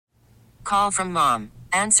Call from mom.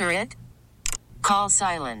 Answer it. Call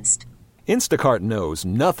silenced. Instacart knows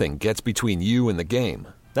nothing gets between you and the game.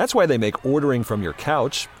 That's why they make ordering from your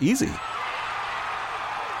couch easy.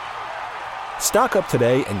 Stock up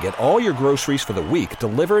today and get all your groceries for the week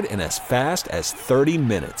delivered in as fast as 30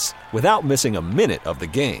 minutes without missing a minute of the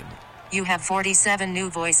game. You have 47 new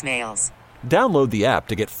voicemails. Download the app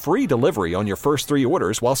to get free delivery on your first 3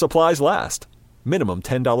 orders while supplies last. Minimum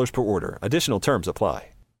 $10 per order. Additional terms apply.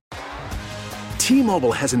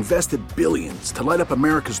 T-Mobile has invested billions to light up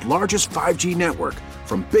America's largest 5G network,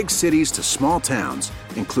 from big cities to small towns,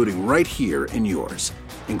 including right here in yours.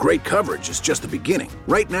 And great coverage is just the beginning.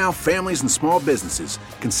 Right now, families and small businesses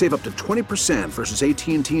can save up to 20% versus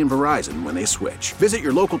AT&T and Verizon when they switch. Visit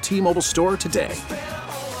your local T-Mobile store today.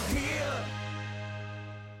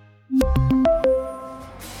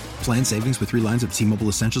 Plan savings with 3 lines of T-Mobile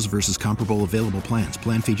Essentials versus comparable available plans.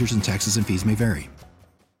 Plan features and taxes and fees may vary.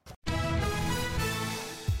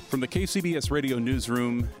 From the KCBS Radio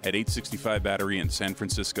Newsroom at 865 Battery in San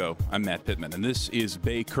Francisco, I'm Matt Pittman, and this is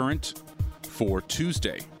Bay Current for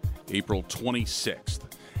Tuesday, April 26th.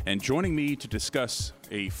 And joining me to discuss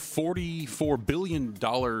a $44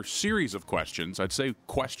 billion series of questions, I'd say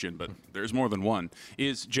question, but there's more than one,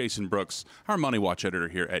 is Jason Brooks, our Money Watch editor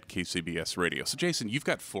here at KCBS Radio. So, Jason, you've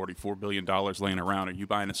got $44 billion laying around. Are you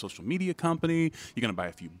buying a social media company? You're going to buy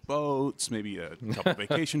a few boats, maybe a couple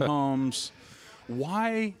vacation homes?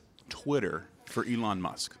 Why Twitter for Elon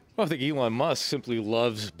Musk? Well, I think Elon Musk simply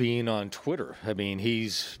loves being on Twitter. I mean,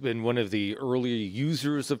 he's been one of the early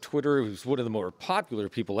users of Twitter. He's one of the more popular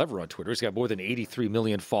people ever on Twitter. He's got more than 83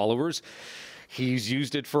 million followers. He's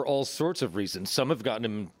used it for all sorts of reasons. Some have gotten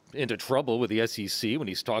him into trouble with the SEC when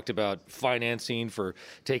he's talked about financing for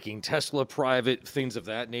taking Tesla private, things of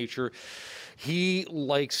that nature. He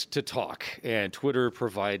likes to talk, and Twitter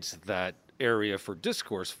provides that area for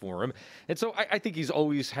discourse for him. And so I think he's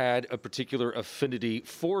always had a particular affinity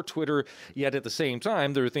for Twitter, yet at the same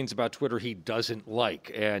time, there are things about Twitter he doesn't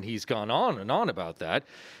like. And he's gone on and on about that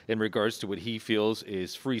in regards to what he feels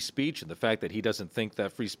is free speech and the fact that he doesn't think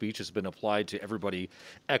that free speech has been applied to everybody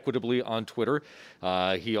equitably on Twitter.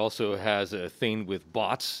 He also has a thing with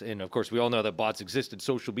bots. And of course, we all know that bots exist in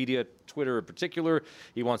social media, Twitter in particular.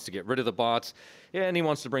 He wants to get rid of the bots. And he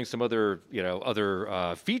wants to bring some other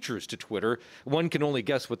features to Twitter. One can only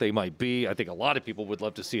guess what they might be. I think a lot of people would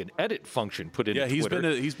love to see an edit function put into Twitter.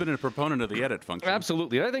 Yeah, he's been a proponent of the edit function.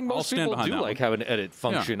 Absolutely. And I think most people do like having an edit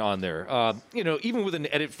function on there. Even with an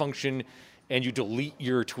edit function and you delete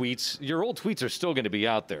your tweets, your old tweets are still going to be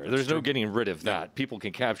out there. There's no getting rid of that. People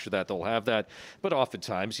can capture that. They'll have that. But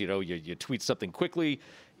oftentimes, you tweet something quickly,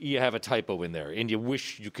 you have a typo in there, and you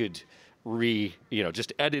wish you could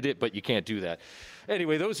just edit it, but you can't do that.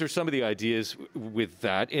 Anyway, those are some of the ideas with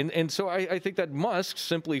that. And so I think that Musk,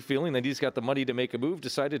 simply feeling that he's got the money to make a move,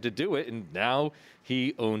 decided to do it, and now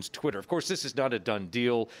he owns Twitter. Of course, this is not a done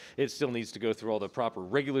deal. It still needs to go through all the proper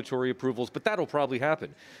regulatory approvals, but that'll probably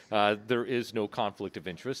happen. There is no conflict of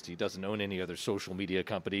interest. He doesn't own any other social media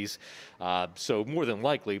companies. So more than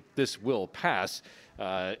likely, this will pass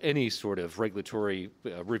any sort of regulatory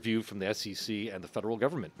review from the SEC and the federal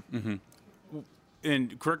government. Mm-hmm.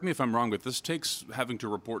 And correct me if I'm wrong, but this takes having to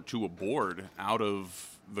report to a board out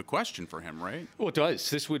of the question for him, right? Well, it does.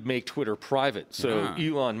 This would make Twitter private. So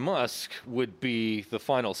Elon Musk would be the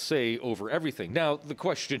final say over everything. Now, the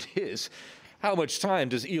question is, how much time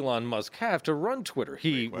does Elon Musk have to run Twitter?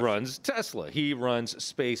 He runs Tesla. He runs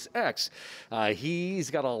SpaceX.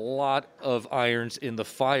 He's got a lot of irons in the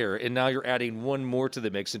fire, and now you're adding one more to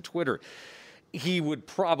the mix in Twitter. He would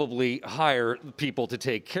probably hire people to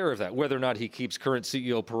take care of that. Whether or not he keeps current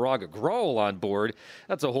CEO Parag Agrawal on board,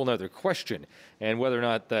 that's a whole other question. And whether or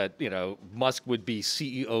not that, Musk would be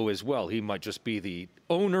CEO as well. He might just be the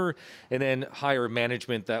owner and then hire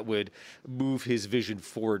management that would move his vision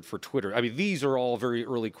forward for Twitter. I mean, these are all very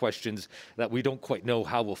early questions that we don't quite know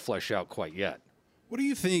how we'll flesh out quite yet. What do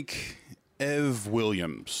you think Ev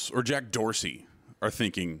Williams or Jack Dorsey are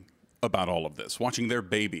thinking about all of this, watching their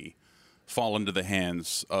baby fall into the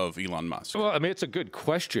hands of Elon Musk? Well, I mean, it's a good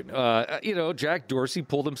question. Jack Dorsey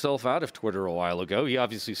pulled himself out of Twitter a while ago. He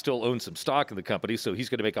obviously still owns some stock in the company, so he's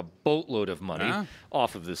going to make a boatload of money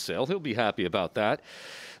off of this sale. He'll be happy about that.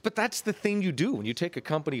 But that's the thing you do when you take a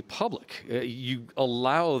company public. You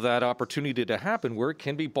allow that opportunity to happen where it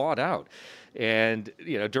can be bought out. And,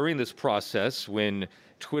 during this process, when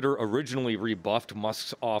Twitter originally rebuffed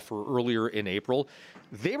Musk's offer earlier in April,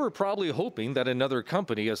 they were probably hoping that another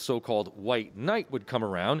company, a so-called white knight, would come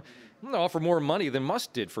around offer more money than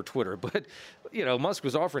Musk did for Twitter. But, Musk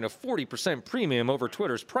was offering a 40% premium over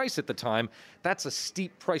Twitter's price at the time. That's a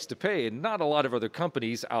steep price to pay, and not a lot of other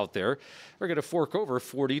companies out there are going to fork over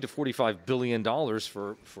 $40 to $45 billion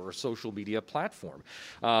for a social media platform.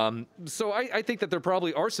 So I think that there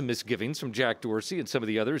probably are some misgivings from Jack Dorsey and some of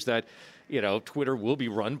the others that, Twitter will be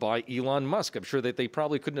run by Elon Musk. I'm sure that they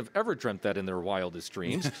probably couldn't have ever dreamt that in their wildest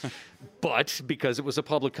dreams. But because it was a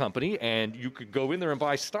public company and you could go in there and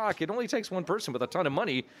buy stock, it only takes one person with a ton of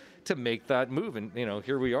money to make that move. And,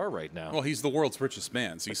 here we are right now. Well, he's the world's richest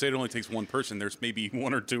man. So you say it only takes one person. There's maybe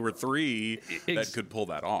one or two or three that could pull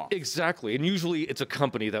that off. Exactly. And usually it's a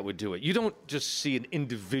company that would do it. You don't just see an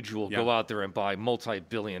individual go out there and buy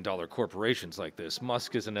multi-billion-dollar corporations like this.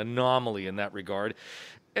 Musk is an anomaly in that regard.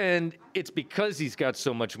 And it's because he's got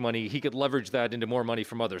so much money, he could leverage that into more money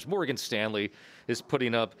from others. Morgan Stanley is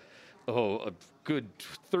putting up, a good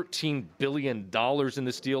 $13 billion in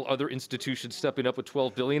this deal. Other institutions stepping up with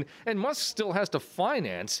 $12 billion. And Musk still has to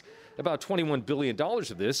finance about $21 billion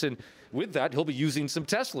of this. And with that, he'll be using some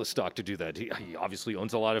Tesla stock to do that. He obviously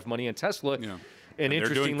owns a lot of money in Tesla. Yeah. And they're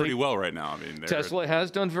doing pretty well right now. Tesla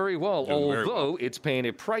has done very well, although it's paying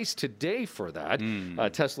a price today for that.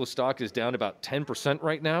 Tesla stock is down about 10%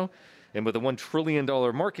 right now. And with a $1 trillion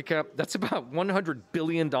market cap, that's about $100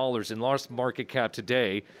 billion in lost market cap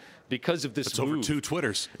today because of this That's move. over 2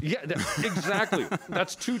 Twitters. Yeah, exactly.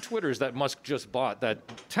 That's 2 Twitters that Musk just bought that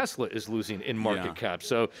Tesla is losing in market cap.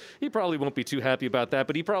 So he probably won't be too happy about that,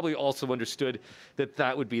 but he probably also understood that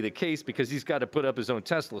that would be the case because he's got to put up his own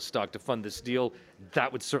Tesla stock to fund this deal. That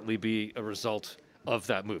would certainly be a result of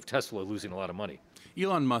that move. Tesla losing a lot of money.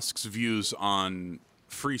 Elon Musk's views on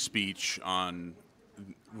free speech, on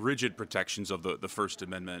rigid protections of the First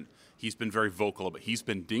Amendment, he's been very vocal about. He's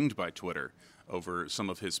been dinged by Twitter over some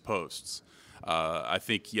of his posts. I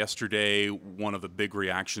think yesterday, one of the big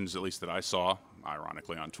reactions, at least that I saw,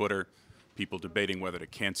 ironically on Twitter, people debating whether to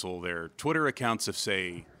cancel their Twitter accounts if,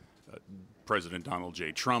 say, President Donald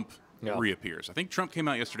J. Trump reappears. I think Trump came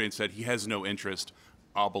out yesterday and said he has no interest.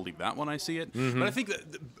 I'll believe that when I see it. But I think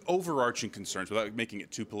that the overarching concerns, without making it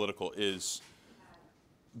too political, is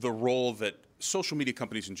the role that social media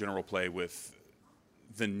companies in general play with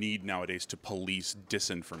the need nowadays to police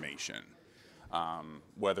disinformation.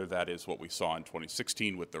 Whether that is what we saw in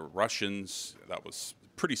 2016 with the Russians, that was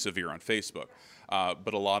pretty severe on Facebook,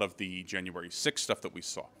 but a lot of the January 6th stuff that we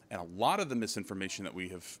saw, and a lot of the misinformation that we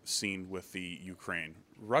have seen with the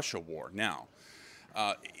Ukraine-Russia war now.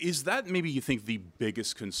 Is that maybe you think the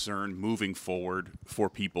biggest concern moving forward for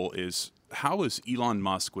people is how is Elon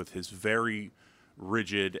Musk with his very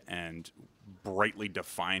rigid and brightly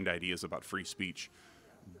defined ideas about free speech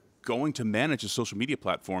going to manage a social media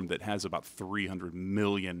platform that has about 300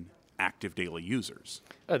 million active daily users?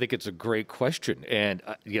 I think it's a great question. And,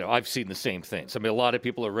 I've seen the same things. I mean, a lot of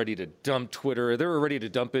people are ready to dump Twitter. They were ready to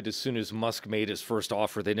dump it as soon as Musk made his first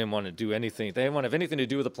offer. They didn't want to do anything. They didn't want to have anything to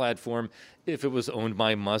do with the platform if it was owned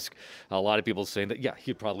by Musk. A lot of people saying that,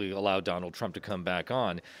 he'd probably allow Donald Trump to come back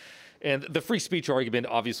on. And the free speech argument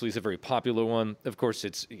obviously is a very popular one. Of course,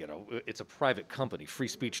 it's a private company. Free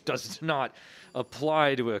speech does not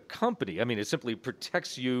apply to a company. I mean, it simply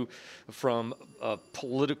protects you from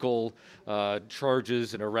political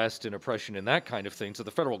charges and arrest and oppression and that kind of thing. So the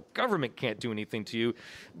federal government can't do anything to you,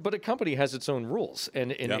 but a company has its own rules,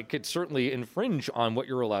 and it could certainly infringe on what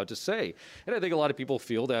you're allowed to say. And I think a lot of people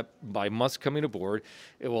feel that by Musk coming aboard,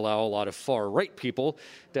 it will allow a lot of far-right people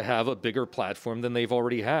to have a bigger platform than they've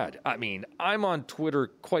already had. I mean, I'm on Twitter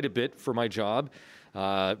quite a bit for my job,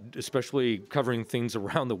 especially covering things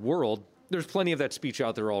around the world. There's plenty of that speech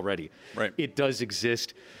out there already. Right. It does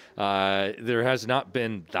exist. There has not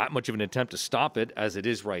been that much of an attempt to stop it as it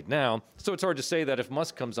is right now. So it's hard to say that if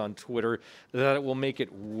Musk comes on Twitter, that it will make it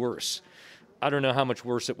worse. I don't know how much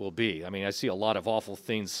worse it will be. I mean, I see a lot of awful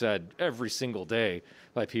things said every single day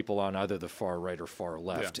by people on either the far right or far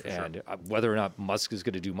left. Yeah, and whether or not Musk is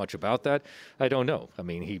going to do much about that, I don't know. I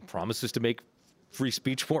mean, he promises to make free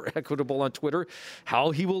speech more equitable on Twitter.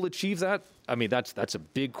 How he will achieve that, I mean, that's a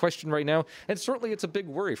big question right now. And certainly it's a big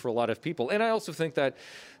worry for a lot of people. And I also think that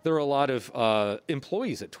there are a lot of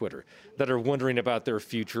employees at Twitter that are wondering about their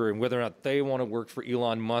future and whether or not they want to work for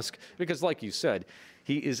Elon Musk. Because like you said,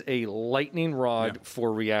 he is a lightning rod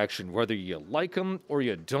for reaction. Whether you like him or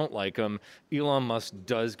you don't like him, Elon Musk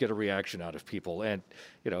does get a reaction out of people. And,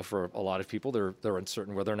 for a lot of people, they're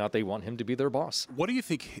uncertain whether or not they want him to be their boss. What do you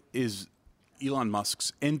think is Elon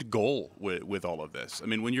Musk's end goal with all of this? I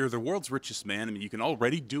mean, when you're the world's richest man, I mean, you can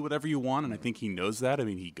already do whatever you want, and I think he knows that. I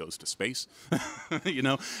mean, he goes to space.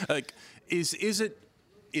 Is it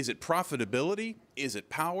profitability? Is it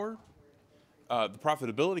power? The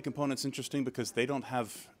profitability component's interesting because they don't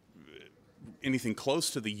have anything close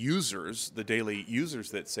to the users, the daily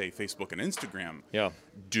users that, say, Facebook and Instagram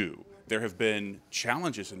do. There have been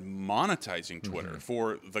challenges in monetizing Twitter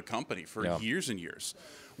for the company for years and years.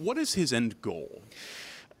 What is his end goal?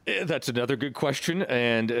 That's another good question,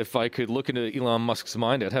 and if I could look into Elon Musk's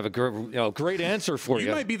mind, I'd have a great answer for you.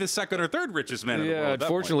 You might be the second or third richest man in the world.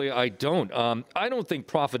 Unfortunately, I don't. I don't think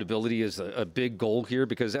profitability is a big goal here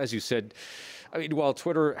because, as you said, I mean, while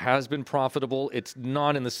Twitter has been profitable, it's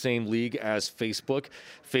not in the same league as Facebook.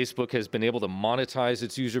 Facebook has been able to monetize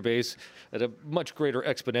its user base at a much greater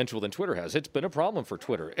exponential than Twitter has. It's been a problem for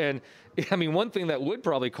Twitter. And, I mean, one thing that would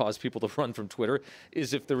probably cause people to run from Twitter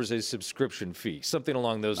is if there was a subscription fee, something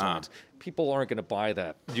along those lines. People aren't going to buy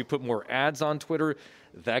that. You put more ads on Twitter,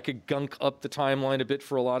 that could gunk up the timeline a bit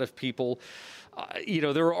for a lot of people.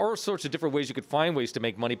 There are all sorts of different ways you could find ways to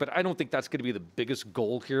make money, but I don't think that's going to be the biggest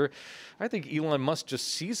goal here. I think Elon Musk just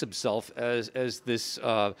sees himself as this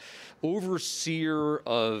overseer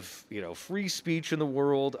of free speech in the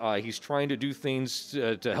world. He's trying to do things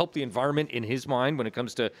to help the environment in his mind when it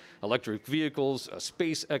comes to electric vehicles,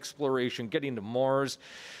 space exploration, getting to Mars.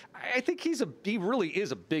 I think he really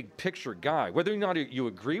is a big picture guy. Whether or not you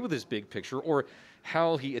agree with his big picture or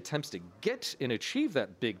how he attempts to get and achieve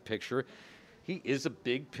that big picture, he is a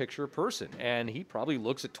big picture person, and he probably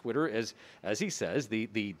looks at Twitter as he says,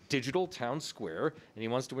 the digital town square, and he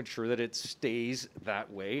wants to ensure that it stays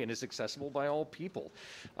that way and is accessible by all people.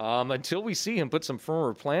 Until we see him put some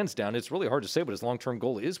firmer plans down, it's really hard to say what his long-term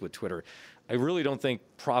goal is with Twitter. I really don't think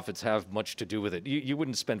profits have much to do with it. You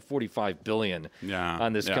wouldn't spend $45 billion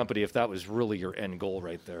on this company if that was really your end goal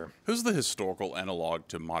right there. Who's the historical analog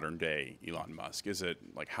to modern-day Elon Musk? Is it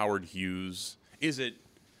like Howard Hughes? Is it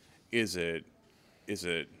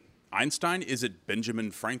Einstein? Is it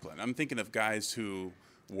Benjamin Franklin? I'm thinking of guys who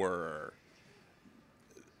were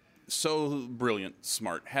so brilliant,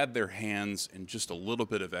 smart, had their hands in just a little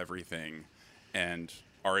bit of everything, and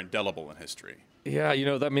are indelible in history. Yeah,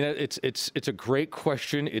 I mean, it's a great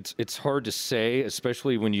question. It's hard to say,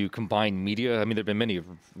 especially when you combine media. I mean, there have been many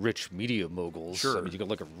rich media moguls. Sure. I mean, you can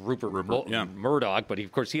look at Rupert Murdoch, but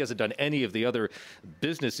of course he hasn't done any of the other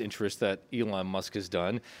business interests that Elon Musk has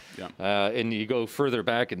done. Yeah. And you go further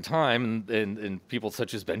back in time, and people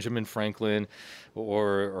such as Benjamin Franklin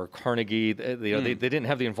or Carnegie, they didn't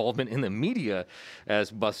have the involvement in the media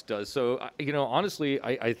as Musk does. So, honestly,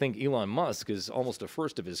 I think Elon Musk is almost a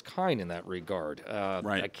first of his kind in that regard.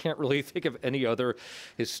 Right. I can't really think of any other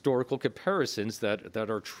historical comparisons that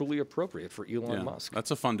are truly appropriate for Elon Musk.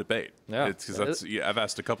 That's a fun debate. Yeah. I've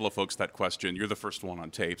asked a couple of folks that question. You're the first one on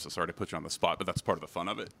tape, so sorry to put you on the spot, but that's part of the fun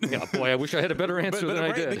of it. Yeah, boy, I wish I had a better answer than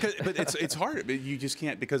I did. But it's hard. You just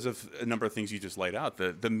can't because of a number of things you just laid out.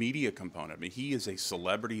 The media component. I mean, he is a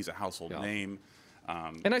celebrity. He's a household name.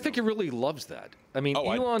 And I think he really loves that. I mean,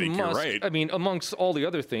 Elon Musk, right. I mean, amongst all the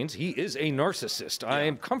other things, he is a narcissist. I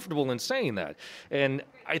am comfortable in saying that. And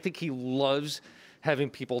I think he loves having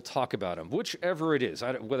people talk about him, whichever it is,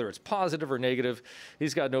 whether it's positive or negative,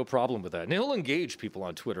 he's got no problem with that. And he'll engage people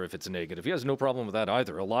on Twitter if it's a negative. He has no problem with that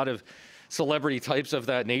either. A lot of celebrity types of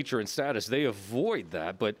that nature and status, they avoid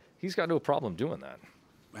that, but he's got no problem doing that.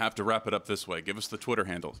 I have to wrap it up this way. Give us the Twitter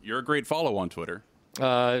handle. You're a great follow on Twitter.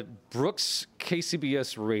 Brooks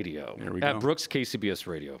KCBS Radio. There we go. At Brooks KCBS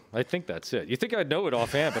Radio. I think that's it. You think I'd know it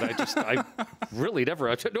offhand, but I really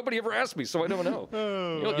never. Nobody ever asked me, so I don't know.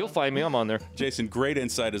 You'll find me. I'm on there. Jason, great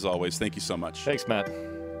insight as always. Thank you so much. Thanks, Matt.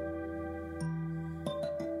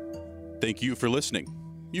 Thank you for listening.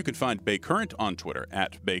 You can find Bay Current on Twitter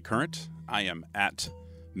at Bay Current. I am at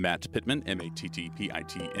Matt Pittman,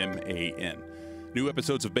 MattPitman. New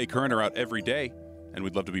episodes of Bay Current are out every day, and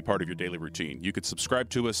we'd love to be part of your daily routine. You could subscribe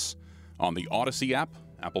to us on the Odyssey app,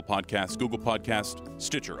 Apple Podcasts, Google Podcasts,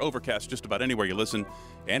 Stitcher, Overcast, just about anywhere you listen.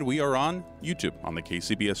 And we are on YouTube, on the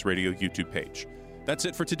KCBS Radio YouTube page. That's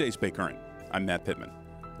it for today's Bay Current. I'm Matt Pittman.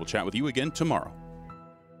 We'll chat with you again tomorrow.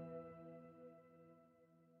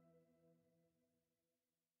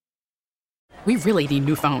 We really need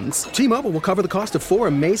new phones. T-Mobile will cover the cost of 4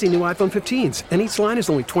 amazing new iPhone 15s, and each line is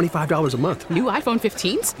only $25 a month. New iPhone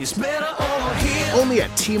 15s? It's better over here. Only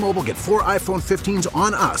at T-Mobile, get 4 iPhone 15s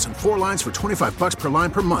on us and 4 lines for $25 per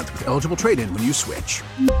line per month with eligible trade-in when you switch.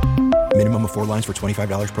 Minimum of 4 lines for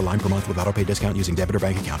 $25 per line per month with autopay discount using debit or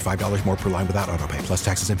bank account. $5 more per line without autopay, plus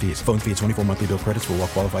taxes and fees. Phone fee at 24 monthly bill credits for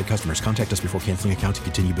well-qualified customers. Contact us before canceling account to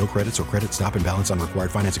continue bill credits or credit stop and balance on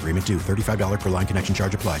required finance agreement due. $35 per line connection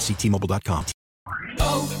charge applies. See T-Mobile.com.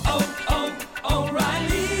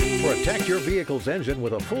 O'Reilly. We're at Protect your vehicle's engine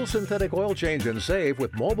with a full synthetic oil change and save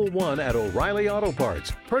with Mobil 1 at O'Reilly Auto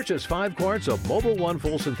Parts. Purchase 5 quarts of Mobil 1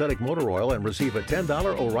 full synthetic motor oil and receive a $10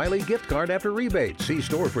 O'Reilly gift card after rebate. See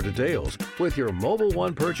store for details. With your Mobil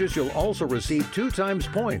 1 purchase, you'll also receive 2 times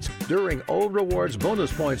points during O Rewards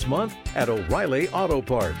Bonus Points Month at O'Reilly Auto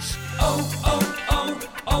Parts.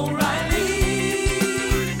 O'Reilly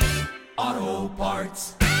Auto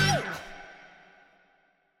Parts.